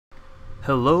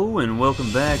Hello and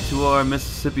welcome back to our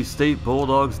Mississippi State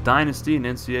Bulldogs Dynasty in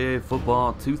NCAA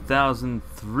Football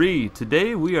 2003.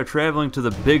 Today we are traveling to the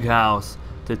Big House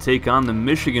to take on the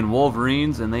Michigan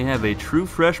Wolverines, and they have a true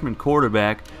freshman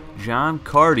quarterback, John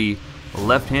Carty, a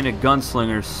left-handed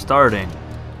gunslinger, starting.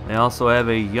 They also have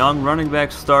a young running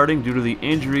back starting due to the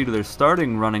injury to their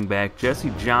starting running back,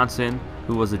 Jesse Johnson,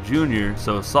 who was a junior,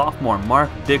 so sophomore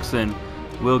Mark Dixon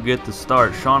will get the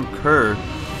start. Sean Kerr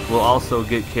will also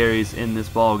get carries in this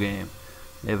ball game.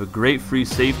 They have a great free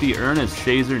safety, Ernest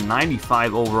Shazer,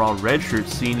 95 overall redshirt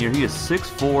senior. He is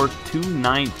 6'4",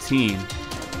 219.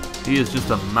 He is just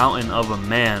a mountain of a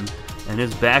man, and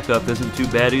his backup isn't too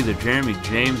bad either. Jeremy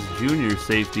James, junior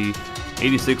safety,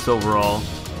 86 overall,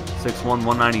 6'1",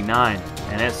 199.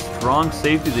 And at strong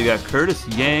safety, they got Curtis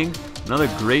Yang, another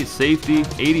great safety,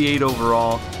 88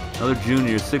 overall, another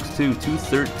junior, 6'2",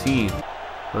 213.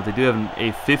 But they do have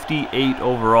a 58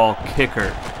 overall kicker.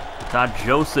 Todd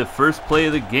Joseph, first play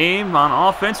of the game on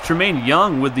offense. Tremaine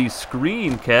Young with the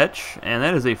screen catch, and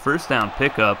that is a first down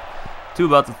pickup to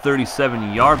about the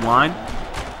 37-yard line.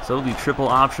 So the triple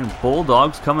option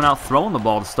Bulldogs coming out throwing the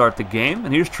ball to start the game.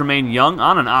 And here's Tremaine Young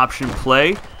on an option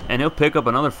play, and he'll pick up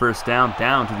another first down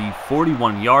to the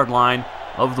 41-yard line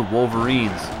of the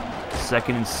Wolverines.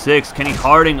 2nd and 6, Kenny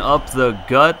Harding up the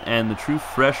gut, and the true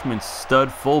freshman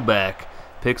stud fullback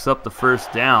picks up the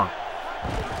first down.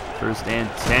 1st and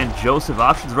 10. Joseph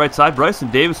options right side. Bryson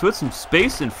Davis with some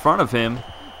space in front of him.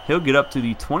 He'll get up to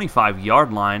the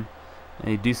 25-yard line.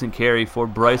 A decent carry for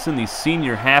Bryson, the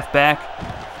senior halfback.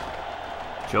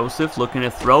 Joseph looking to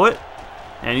throw it,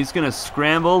 and he's going to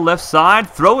scramble left side,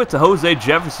 throw it to Jose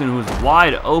Jefferson, who's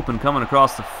wide open coming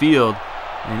across the field,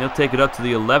 and he'll take it up to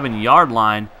the 11-yard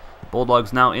line.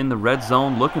 Bulldogs now in the red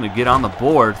zone looking to get on the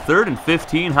board. 3rd and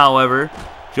 15, however.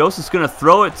 Joseph's going to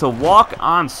throw it to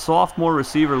walk-on sophomore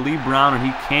receiver Lee Brown, and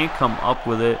he can't come up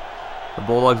with it. The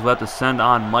Bulldogs will have to send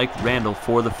on Mike Randall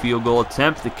for the field goal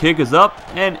attempt. The kick is up,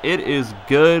 and it is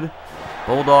good.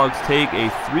 Bulldogs take a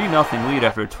 3-0 lead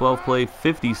after a 12-play,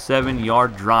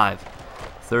 57-yard drive.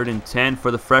 3rd and 10 for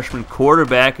the freshman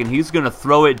quarterback, and he's going to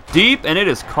throw it deep, and it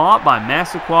is caught by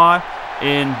Massaquoi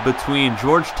in between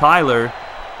George Tyler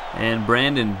and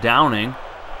Brandon Downing.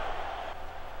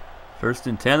 1st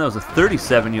and 10, that was a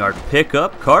 37-yard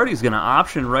pickup. Carty's going to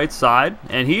option right side,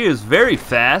 and he is very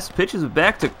fast. Pitches it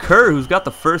back to Kerr, who's got the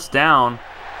first down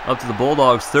up to the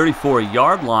Bulldogs'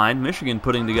 34-yard line. Michigan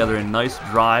putting together a nice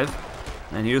drive.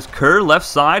 And here's Kerr, left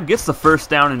side, gets the first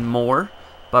down and more.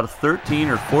 About a 13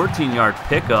 or 14-yard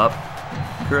pickup.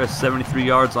 Kerr has 73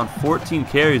 yards on 14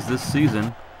 carries this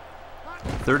season.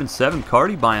 3rd and 7,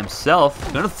 Carty by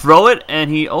himself. Going to throw it,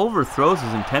 and he overthrows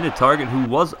his intended target, who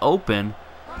was open.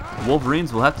 The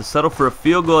Wolverines will have to settle for a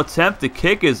field goal attempt. The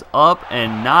kick is up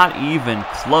and not even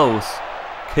close.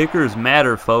 Kickers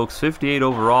matter, folks. 58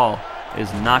 overall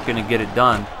is not going to get it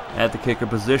done at the kicker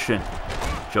position.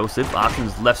 Joseph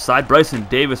options left side. Bryson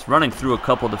Davis running through a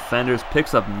couple defenders.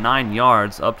 Picks up 9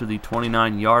 yards up to the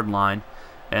 29-yard line.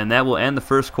 And that will end the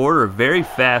first quarter. A very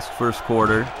fast first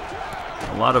quarter.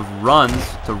 A lot of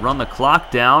runs to run the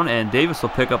clock down. And Davis will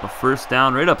pick up a first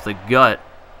down right up the gut.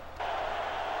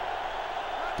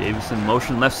 Davis in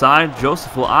motion left side.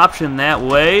 Joseph will option that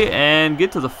way and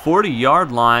get to the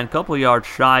 40-yard line, a couple yards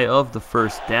shy of the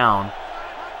first down.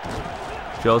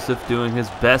 Joseph doing his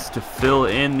best to fill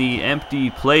in the empty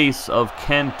place of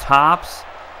Ken Tops.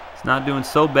 He's not doing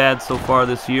so bad so far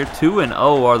this year. 2-0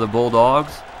 are the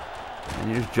Bulldogs.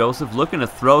 And here's Joseph looking to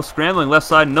throw, scrambling left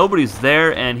side. Nobody's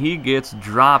there, and he gets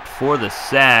dropped for the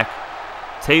sack.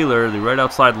 Taylor, the right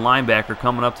outside linebacker,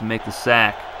 coming up to make the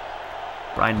sack.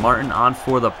 Brian Martin on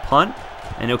for the punt,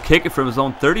 and he'll kick it from his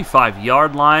own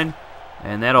 35-yard line,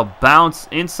 and that'll bounce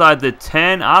inside the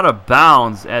 10, out of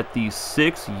bounds at the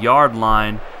 6-yard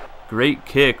line. Great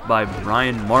kick by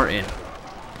Brian Martin.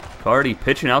 Carty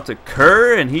pitching out to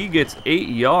Kerr, and he gets 8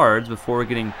 yards before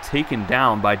getting taken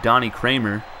down by Donnie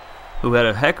Kramer, who had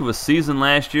a heck of a season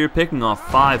last year, picking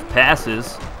off 5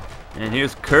 passes. And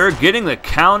here's Kerr getting the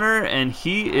counter, and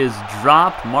he is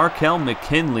dropped. Markel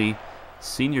McKinley,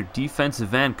 senior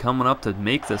defensive end, coming up to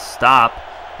make the stop.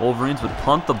 Wolverines would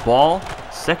punt the ball.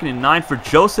 2nd and 9 for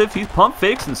Joseph. He pump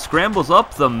fakes and scrambles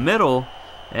up the middle,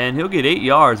 and he'll get 8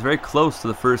 yards, very close to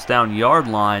the first down yard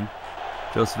line.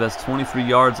 Joseph has 23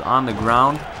 yards on the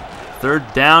ground.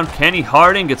 3rd down, Kenny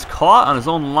Harding gets caught on his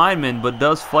own lineman, but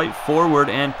does fight forward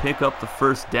and pick up the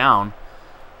first down.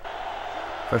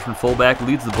 Freshman fullback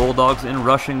leads the Bulldogs in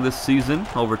rushing this season,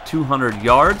 over 200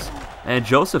 yards. And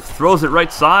Joseph throws it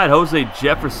right side. Jose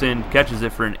Jefferson catches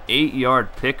it for an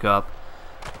 8-yard pickup.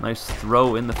 Nice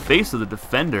throw in the face of the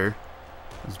defender.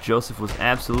 as Joseph was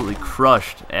absolutely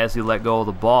crushed as he let go of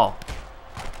the ball.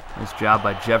 Nice job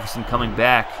by Jefferson coming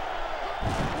back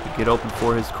to get open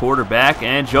for his quarterback,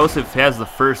 and Joseph has the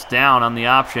first down on the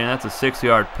option. That's a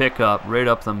 6-yard pickup right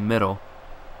up the middle.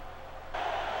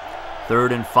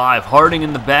 3rd and 5. Harding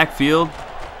in the backfield.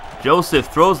 Joseph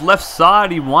throws left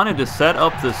side. He wanted to set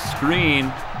up the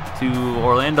screen to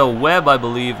Orlando Webb, I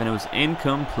believe, and it was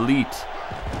incomplete.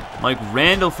 Mike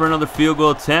Randall for another field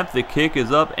goal attempt. The kick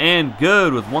is up and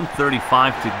good with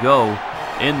 1:35 to go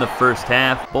in the first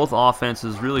half. Both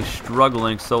offenses really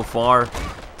struggling so far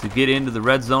to get into the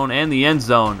red zone and the end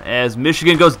zone as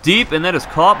Michigan goes deep, and that is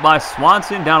caught by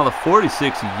Swanson down to the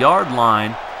 46-yard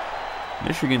line.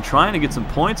 Michigan trying to get some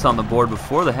points on the board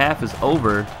before the half is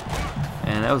over.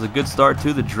 And that was a good start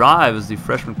to the drive as the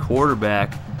freshman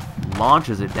quarterback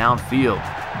launches it downfield.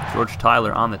 George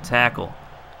Tyler on the tackle.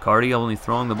 Cardi only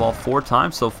throwing the ball 4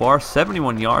 times so far,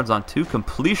 71 yards on 2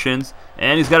 completions.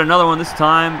 And he's got another one this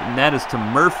time, and that is to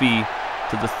Murphy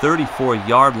to the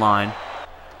 34-yard line.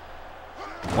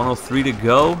 1:03 to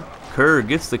go. Kerr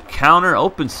gets the counter,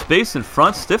 open space in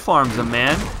front, stiff arms a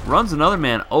man, runs another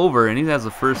man over, and he has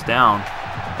the first down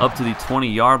up to the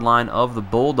 20-yard line of the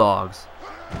Bulldogs.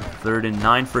 3rd and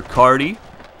 9 for Cardi.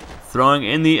 Throwing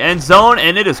in the end zone,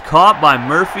 and it is caught by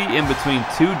Murphy in between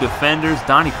 2 defenders.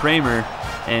 Donnie Kramer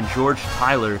and George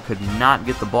Tyler could not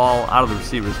get the ball out of the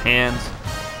receiver's hands.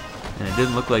 And it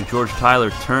didn't look like George Tyler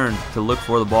turned to look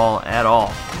for the ball at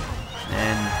all.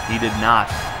 And he did not.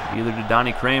 Either did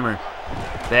Donnie Kramer.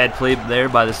 Bad play there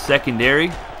by the secondary.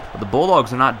 But the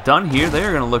Bulldogs are not done here. They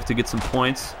are going to look to get some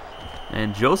points.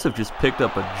 And Joseph just picked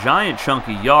up a giant chunk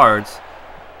of yards.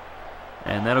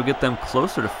 And that'll get them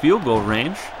closer to field goal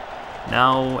range.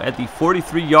 Now at the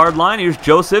 43-yard line, here's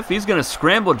Joseph. He's going to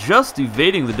scramble, just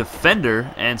evading the defender,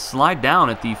 and slide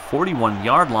down at the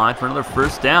 41-yard line for another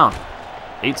first down.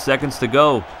 8 seconds to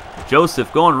go.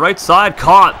 Joseph going right side,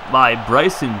 caught by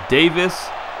Bryson Davis.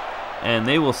 And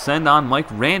they will send on Mike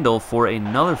Randall for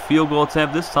another field goal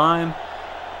attempt. This time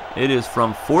it is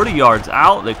from 40 yards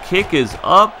out. The kick is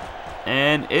up,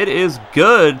 and it is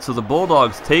good. So the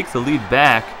Bulldogs take the lead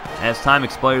back as time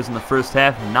expires in the first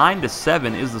half.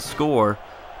 9-7 is the score.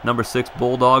 Number 6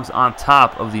 Bulldogs on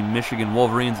top of the Michigan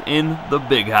Wolverines in the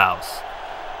Big House.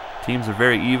 Teams are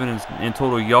very even in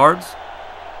total yards.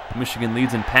 Michigan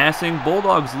leads in passing.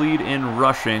 Bulldogs lead in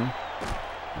rushing.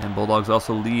 And Bulldogs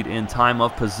also lead in time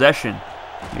of possession.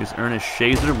 Here's Ernest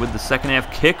Shazer with the second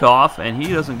half kickoff, and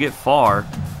he doesn't get far.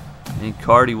 And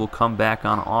Cardi will come back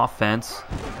on offense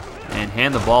and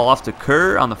hand the ball off to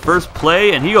Kerr on the first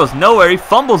play, and he goes nowhere. He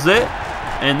fumbles it,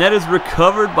 and that is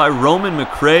recovered by Roman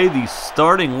McCray, the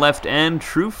starting left end,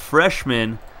 true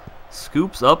freshman.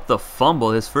 Scoops up the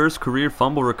fumble, his first career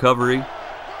fumble recovery.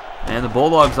 And the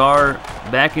Bulldogs are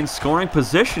back in scoring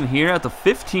position here at the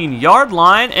 15-yard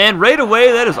line. And right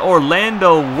away, that is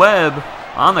Orlando Webb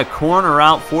on the corner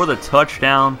route for the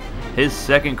touchdown. His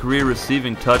second career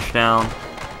receiving touchdown.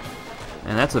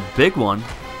 And that's a big one.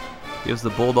 Gives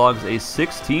the Bulldogs a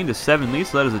 16-7 lead,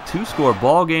 so that is a 2-score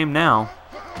ball game now.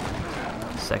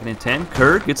 2nd and 10.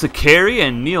 Kerr gets a carry,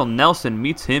 and Neil Nelson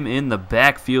meets him in the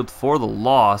backfield for the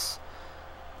loss.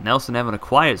 Nelson having a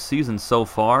quiet season so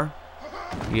far.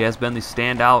 He has been the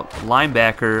standout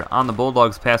linebacker on the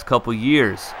Bulldogs past couple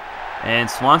years. And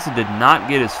Swanson did not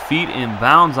get his feet in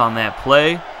bounds on that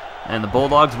play. And the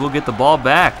Bulldogs will get the ball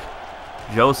back.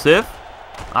 Joseph,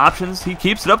 options, he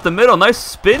keeps it up the middle. Nice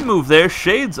spin move there,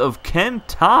 shades of Ken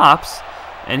Tops.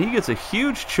 And he gets a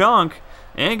huge chunk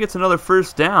and gets another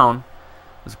first down.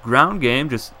 This ground game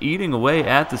just eating away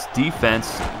at this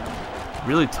defense.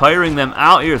 Really tiring them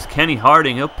out. Here's Kenny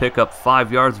Harding. He'll pick up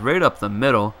 5 yards right up the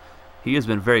middle. He has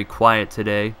been very quiet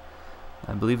today.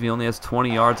 I believe he only has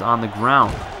 20 yards on the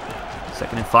ground.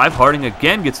 2nd and 5. Harding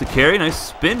again gets a carry. Nice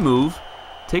spin move.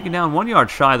 Taken down 1 yard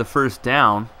shy of the first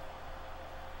down.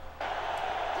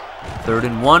 3rd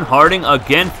and 1. Harding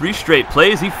again. 3 straight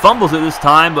plays. He fumbles it this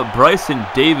time, but Bryson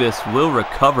Davis will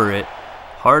recover it.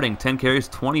 Harding, 10 carries,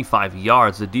 25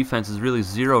 yards. The defense is really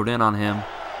zeroed in on him.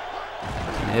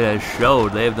 And it has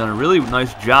showed. They have done a really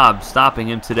nice job stopping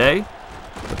him today.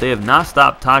 But they have not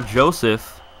stopped Todd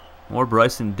Joseph or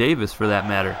Bryson Davis for that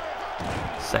matter.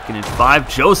 2nd and 5.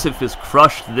 Joseph is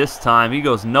crushed this time. He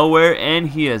goes nowhere, and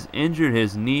he has injured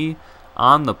his knee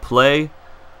on the play.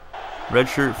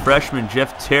 Redshirt freshman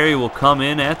Jeff Terry will come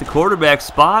in at the quarterback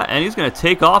spot, and he's going to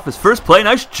take off his first play.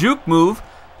 Nice juke move.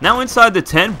 Now inside the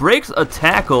 10. Breaks a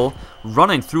tackle,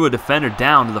 running through a defender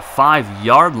down to the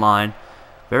 5-yard line.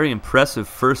 Very impressive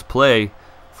first play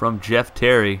from Jeff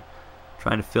Terry,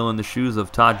 trying to fill in the shoes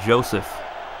of Todd Joseph.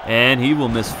 And he will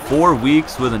miss 4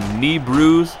 weeks with a knee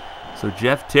bruise. So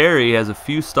Jeff Terry has a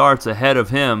few starts ahead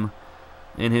of him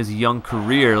in his young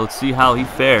career. Let's see how he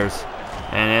fares.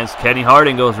 And as Kenny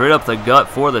Harding goes right up the gut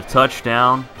for the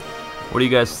touchdown. What do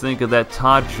you guys think of that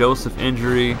Todd Joseph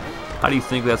injury? How do you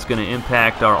think that's going to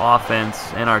impact our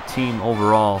offense and our team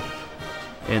overall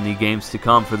in the games to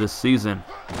come for this season?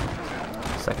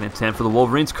 2nd and 10 for the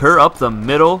Wolverines. Kerr up the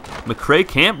middle. McCray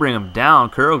can't bring him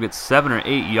down. Kerr will get 7 or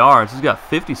 8 yards. He's got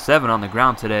 57 on the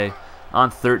ground today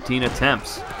on 13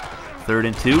 attempts. 3rd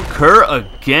and 2. Kerr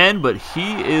again, but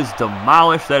he is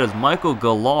demolished. That is Michael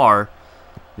Galar,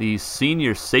 the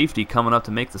senior safety, coming up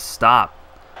to make the stop.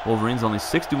 Wolverines only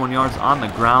 61 yards on the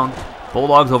ground.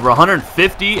 Bulldogs over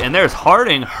 150, and there's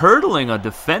Harding hurdling a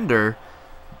defender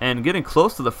and getting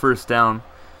close to the first down.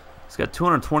 He's got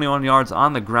 221 yards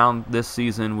on the ground this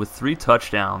season with 3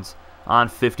 touchdowns on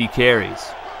 50 carries.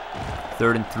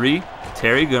 3rd and 3.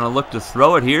 Terry going to look to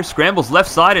throw it here. Scrambles left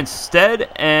side instead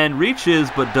and reaches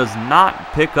but does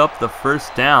not pick up the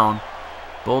first down.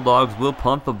 Bulldogs will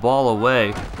punt the ball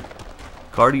away.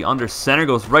 Carty under center,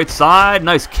 goes right side.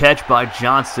 Nice catch by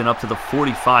Johnston up to the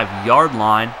 45-yard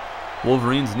line.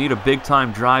 Wolverines need a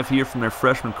big-time drive here from their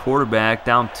freshman quarterback,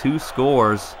 down 2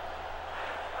 scores.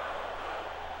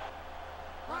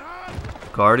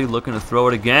 Carty looking to throw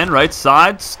it again, right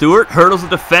side. Stewart hurdles the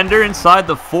defender inside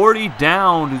the 40,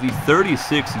 down to the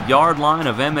 36-yard line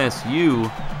of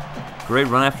MSU. Great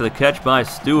run after the catch by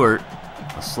Stewart,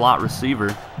 a slot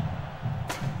receiver.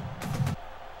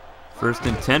 1st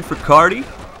and 10 for Carty.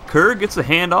 Kerr gets a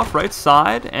handoff right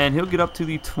side, and he'll get up to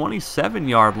the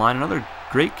 27-yard line. Another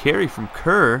great carry from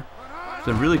Kerr. He's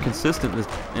been really consistent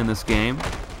in this game.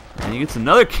 And he gets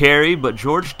another carry, but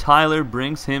George Tyler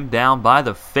brings him down by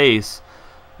the face.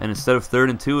 And instead of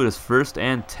 3rd and 2, it is 1st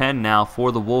and 10 now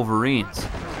for the Wolverines.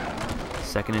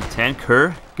 2nd and 10,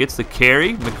 Kerr gets the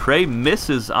carry. McCray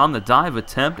misses on the dive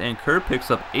attempt, and Kerr picks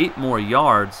up 8 more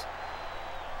yards.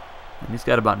 And he's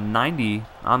got about 90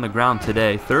 on the ground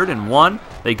today. 3rd and 1.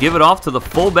 They give it off to the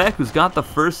fullback who's got the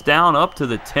first down up to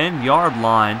the 10-yard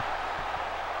line.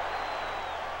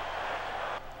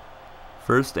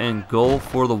 1st and goal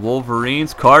for the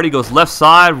Wolverines. Carty goes left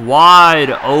side. Wide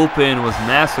open was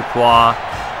Massaquoi.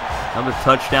 Another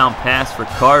touchdown pass for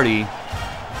Carty.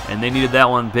 And they needed that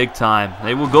one big time.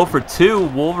 They will go for 2.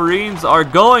 Wolverines are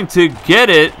going to get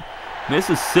it.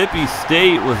 Mississippi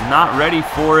State was not ready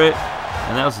for it.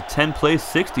 And that was a 10-play,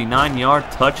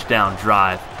 69-yard touchdown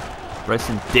drive.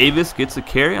 Bryson Davis gets a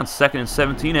carry on 2nd and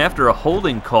 17 after a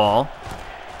holding call.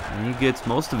 And he gets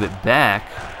most of it back.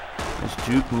 Nice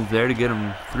juke move there to get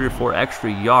him 3 or 4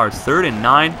 extra yards. 3rd and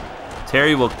 9.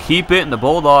 Terry will keep it, and the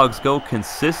Bulldogs go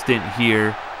consistent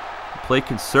here. Play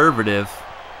conservative.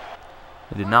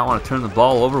 They did not want to turn the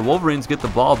ball over. Wolverines get the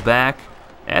ball back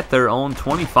at their own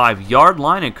 25-yard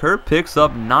line, and Kerr picks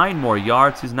up 9 more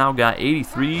yards. He's now got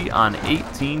 83 on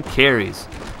 18 carries.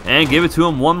 And give it to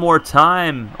him one more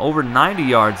time. Over 90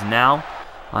 yards now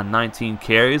on 19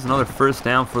 carries. Another first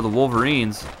down for the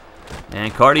Wolverines.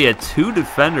 And Carty had 2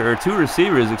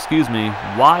 receivers,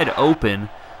 wide open.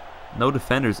 No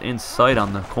defenders in sight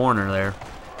on the corner there.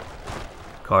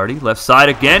 Carty, left side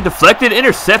again, deflected,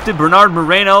 intercepted. Bernard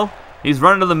Moreno, he's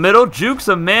running to the middle, jukes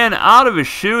a man out of his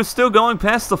shoes, still going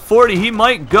past the 40. He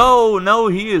might go. No,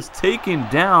 he is taken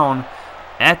down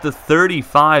at the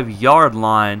 35-yard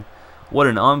line. What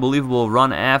an unbelievable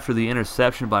run after the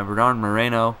interception by Bernard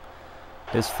Moreno.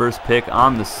 His first pick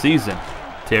on the season.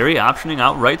 Terry optioning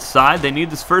out right side. They need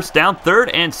this first down. 3rd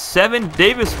and 7.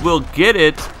 Davis will get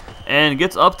it and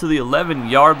gets up to the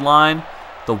 11-yard line.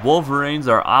 The Wolverines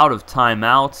are out of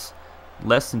timeouts.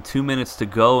 Less than 2 minutes to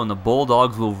go, and the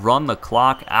Bulldogs will run the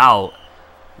clock out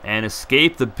and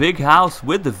escape the big house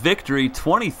with the victory.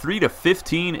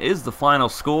 23-15 is the final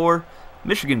score.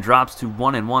 Michigan drops to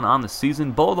 1-1 on the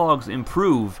season. Bulldogs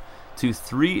improve to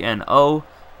 3-0,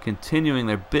 continuing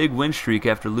their big win streak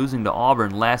after losing to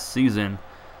Auburn last season.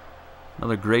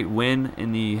 Another great win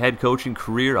in the head coaching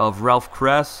career of Ralph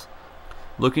Kress.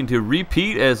 Looking to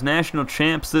repeat as national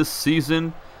champs this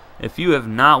season. If you have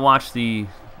not watched the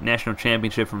national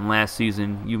championship from last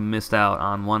season, you missed out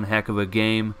on one heck of a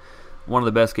game. One of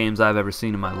the best games I've ever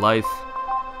seen in my life.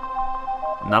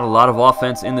 Not a lot of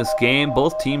offense in this game.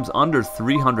 Both teams under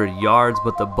 300 yards,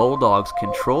 but the Bulldogs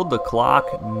controlled the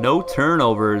clock. No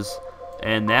turnovers,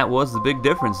 and that was the big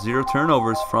difference. 0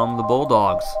 turnovers from the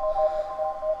Bulldogs.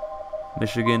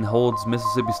 Michigan holds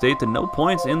Mississippi State to no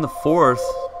points in the 4th,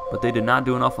 but they did not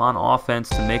do enough on offense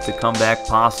to make the comeback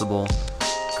possible.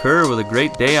 Kerr with a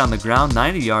great day on the ground,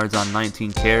 90 yards on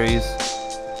 19 carries.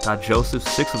 Todd Joseph,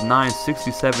 6 of 9,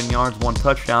 67 yards, 1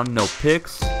 touchdown, no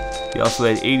picks. He also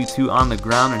had 82 on the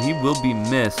ground, and he will be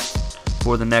missed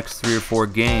for the next 3 or 4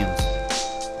 games.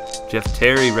 Jeff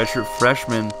Terry, redshirt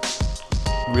freshman,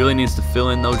 really needs to fill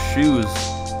in those shoes.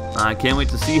 I can't wait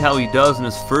to see how he does in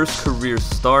his first career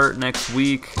start next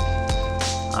week.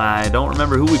 I don't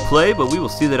remember who we play, but we will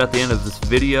see that at the end of this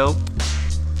video.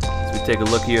 As we take a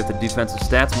look here at the defensive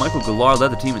stats, Michael Galar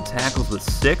led the team in tackles with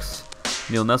 6.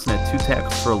 Neil Nelson had 2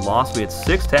 tackles for a loss. We had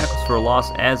 6 tackles for a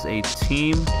loss as a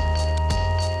team.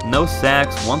 No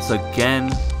sacks once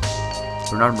again.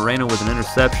 Bernard Moreno with an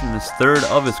interception, his 3rd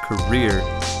of his career.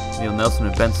 Neil Nelson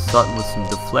and Ben Sutton with some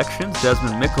deflections.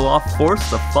 Desmond Mikkoloff forced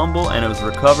the fumble, and it was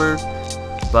recovered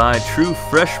by true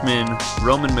freshman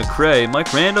Roman McCray. Mike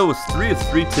Rando was 3 of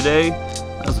 3 today.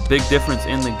 That was a big difference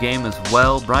in the game as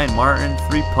well. Brian Martin,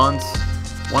 3 punts,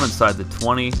 1 inside the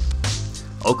 20.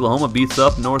 Oklahoma beats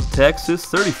up North Texas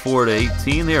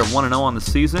 34-18. They are 1-0 on the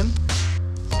season.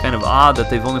 Kind of odd that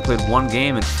they've only played 1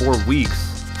 game in 4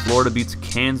 weeks. Florida beats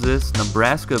Kansas.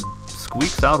 Nebraska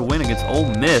squeaks out a win against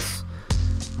Ole Miss.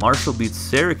 Marshall beats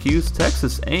Syracuse.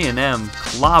 Texas A&M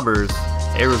clobbers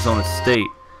Arizona State.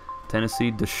 Tennessee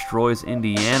destroys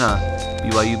Indiana.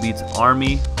 BYU beats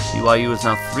Army. BYU is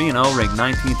now 3-0, ranked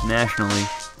 19th nationally.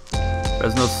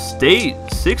 Fresno State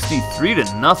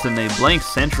 63-0. They blank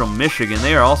Central Michigan.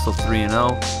 They are also 3-0.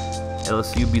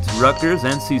 LSU beats Rutgers.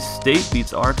 NC State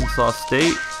beats Arkansas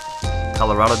State.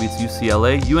 Colorado beats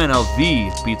UCLA.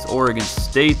 UNLV beats Oregon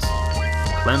State.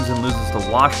 Clemson loses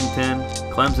to Washington.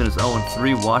 Clemson is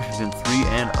 0-3. Washington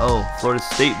 3-0. Florida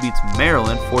State beats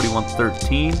Maryland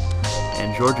 41-13.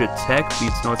 And Georgia Tech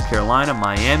beats North Carolina.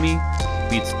 Miami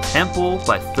beats Temple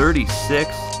by 36.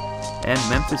 And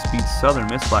Memphis beats Southern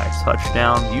Miss by a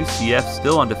touchdown. UCF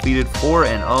still undefeated,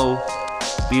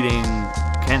 4-0, beating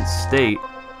Kent State.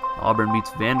 Auburn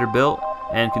beats Vanderbilt.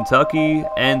 And Kentucky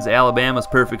ends Alabama's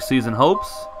perfect season hopes.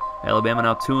 Alabama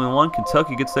now 2-1.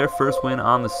 Kentucky gets their first win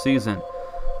on the season.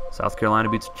 South Carolina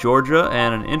beats Georgia.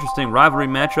 And an interesting rivalry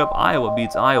matchup, Iowa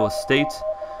beats Iowa State.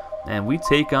 And we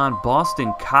take on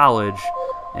Boston College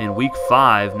in Week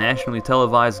 5, nationally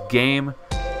televised game.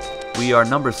 We are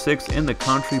number 6 in the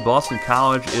country. Boston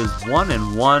College is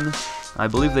 1-1. I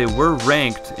believe they were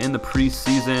ranked in the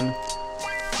preseason.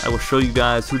 I will show you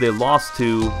guys who they lost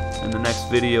to in the next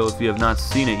video if you have not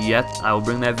seen it yet. I will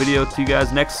bring that video to you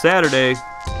guys next Saturday.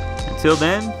 Until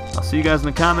then, I'll see you guys in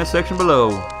the comment section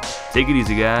below. Take it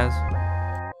easy, guys.